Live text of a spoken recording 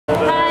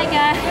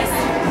guys,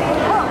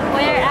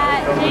 we're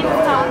at James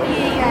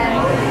Coffee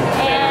again,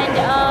 and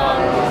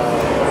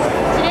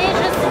today's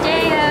just a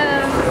day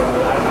of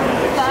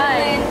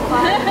fun.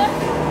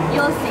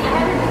 You'll see.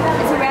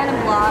 It's a random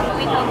vlog.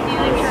 We hope you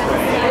enjoy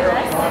the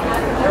us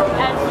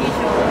as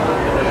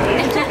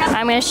usual.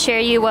 I'm gonna share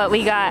you what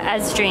we got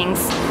as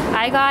drinks.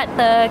 I got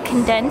the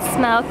condensed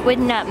milk with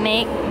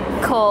nutmeg,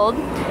 cold.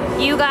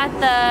 You got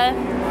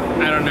the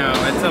I don't know,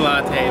 it's a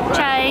latte. But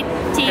chai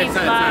tea it's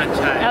not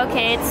chai.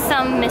 Okay, it's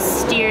some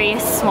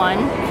mysterious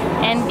one.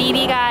 And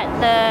BB got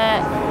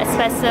the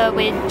espresso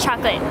with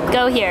chocolate.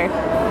 Go here.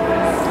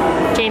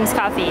 James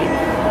Coffee.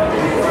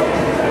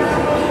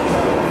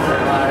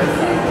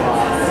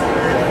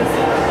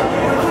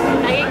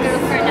 I could go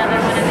for another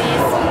one of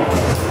these.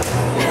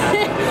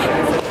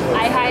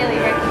 I highly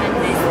recommend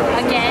this.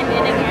 Again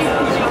and again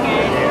and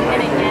again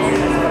and again.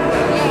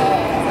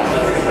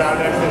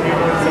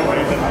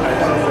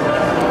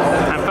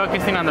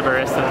 Focusing on the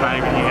barista, not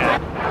even you guys.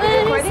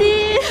 What is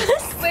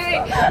this?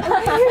 Wait.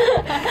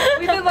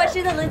 We've been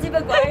watching the Lizzie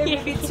McGuire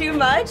movie too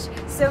much,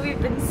 so we've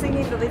been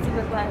singing the Lizzie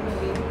McGuire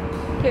movie.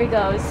 Here it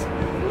goes.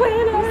 When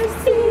I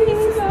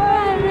see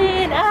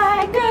smiling,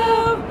 I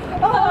go,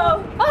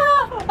 oh,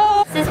 oh,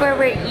 oh. This is where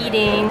we're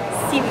eating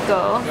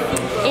Civico.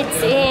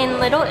 It's in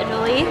Little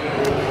Italy,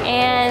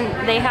 and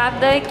they have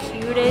the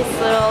cutest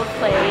little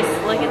place.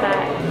 Look at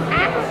that.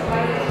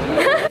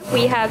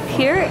 We have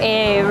here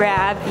a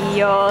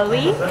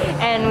ravioli,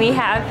 and we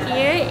have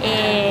here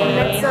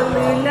a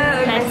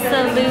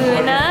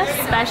mezzaluna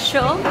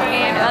special,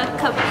 and a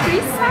capri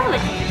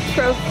salad.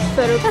 Pro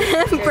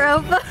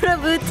photo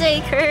booth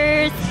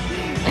takers.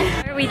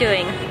 What are we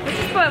doing? We're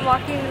just going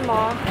walking in the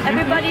mall.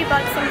 Everybody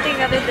bought something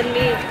other than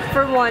me,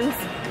 for once.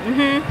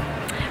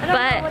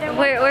 But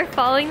we're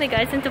following the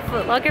guys into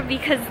Foot Locker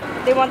because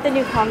they want the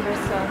new Converse,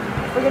 so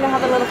we're gonna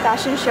have a little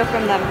fashion show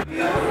from them.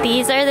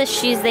 These are the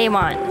shoes they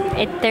want.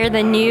 They're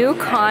the new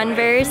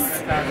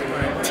Converse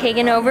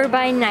taken over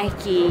by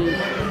Nike.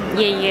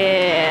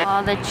 Yeah.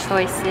 All the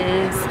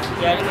choices.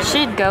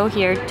 Should go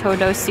here,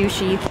 Todo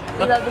Sushi.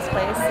 We love this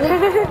place.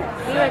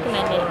 We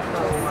recommend it.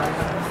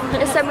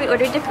 This time we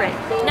ordered different.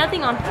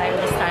 Nothing on fire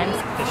this time.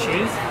 The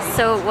shoes?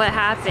 So what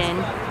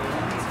happened?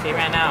 They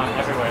ran out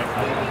everywhere.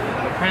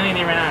 Apparently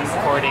they ran out in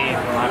 4 days in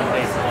a lot of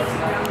places.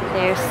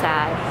 They're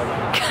sad.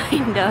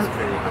 Kind of.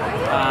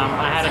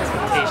 I had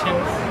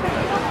expectations.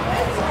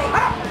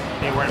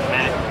 They weren't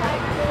met.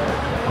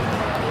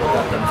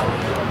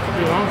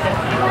 You won't get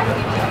them.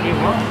 You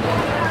won't.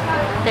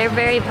 They're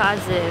very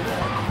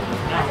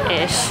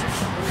positive-ish.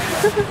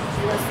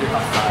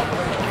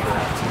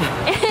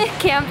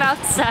 Camp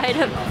outside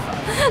of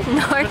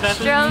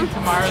Nordstrom.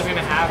 Tomorrow's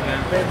gonna have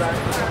them.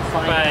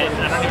 But I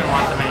don't even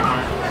want them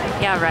anymore.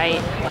 Yeah,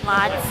 right.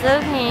 Lots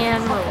of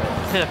hand rolls.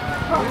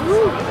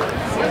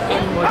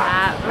 And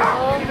that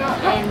roll,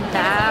 and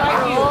that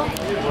roll.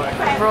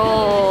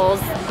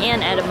 Rolls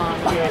and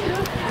edamame.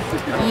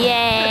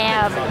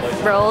 Yeah,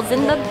 rolls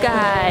in the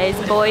guys,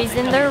 boys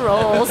in their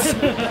rolls.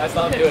 That's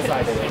not do as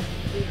I did.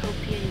 We hope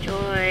you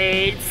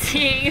enjoyed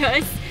seeing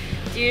us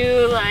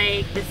do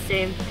like the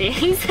same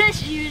things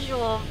as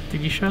usual.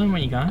 Did you show them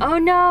what you got? Oh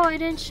no, I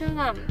didn't show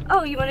them.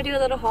 Oh, you want to do a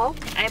little haul?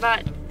 I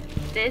bought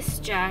this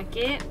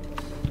jacket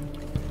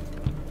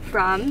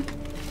From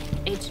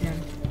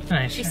H&M.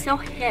 Nice. She's so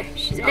hip.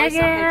 She's Look always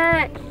so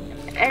hip.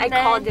 I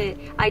called it.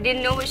 I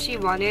didn't know what she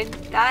wanted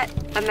that,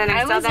 and then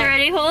I saw was that.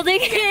 already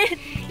holding it.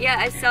 Yeah,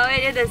 I saw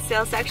it in the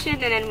sale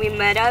section, and then we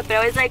met up, and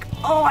I was like,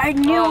 oh, I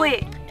knew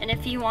it. And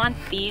if you want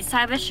these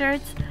type of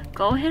shirts,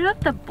 go hit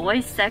up the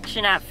boys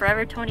section at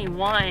Forever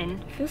 21.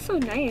 It feels so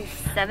nice.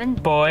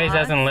 $7. Boys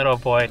as in little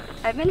boy.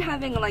 I've been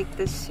having like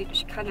this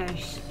kind of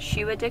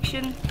shoe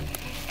addiction,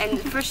 and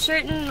for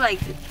certain, like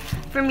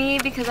for me,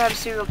 because I have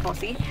cerebral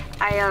palsy,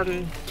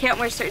 I can't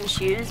wear certain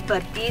shoes,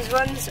 but these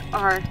ones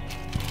are,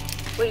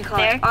 what do you call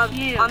They're it?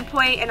 cute. On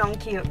point and on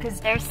cute, because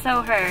They're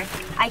so her.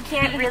 I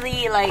can't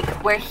really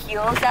like wear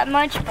heels that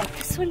much, but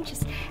this one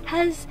just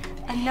has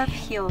enough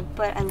heel,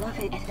 but I love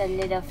it. And the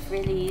little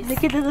frillies.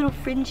 Look at the little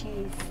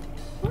fringes.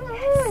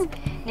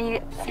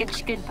 Yes.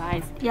 Such good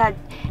buys. Yeah,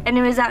 and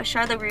it was at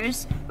Charlotte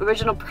Russe.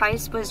 Original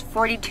price was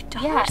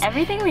 $42. Yeah,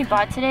 everything we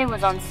bought today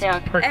was on sale.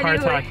 We're car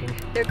Anyway, talking.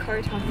 They're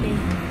car talking.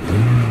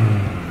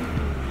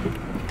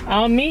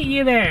 I'll meet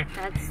you there.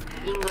 That's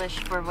English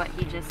for what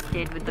he just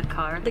did with the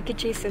car. Look at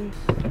Jason.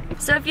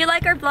 So if you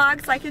like our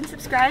vlogs, like and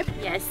subscribe.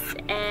 Yes,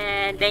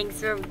 and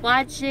thanks for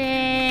watching.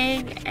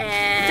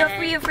 And Don't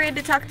be afraid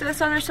to talk to us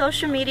on our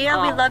social media.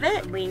 We love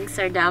it. Links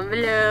are down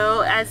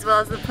below, as well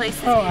as the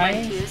places we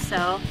went to.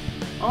 So,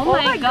 oh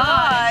my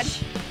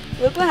gosh.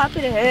 Look what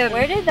happened to him.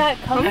 Where did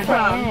that come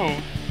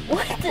from?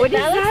 What That is looks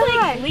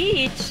that? like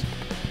bleach.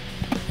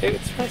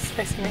 It's really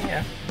spicy,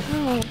 yeah.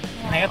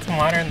 I got some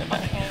water in the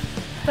back.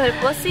 But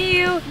we'll see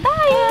you.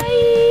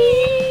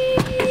 Bye.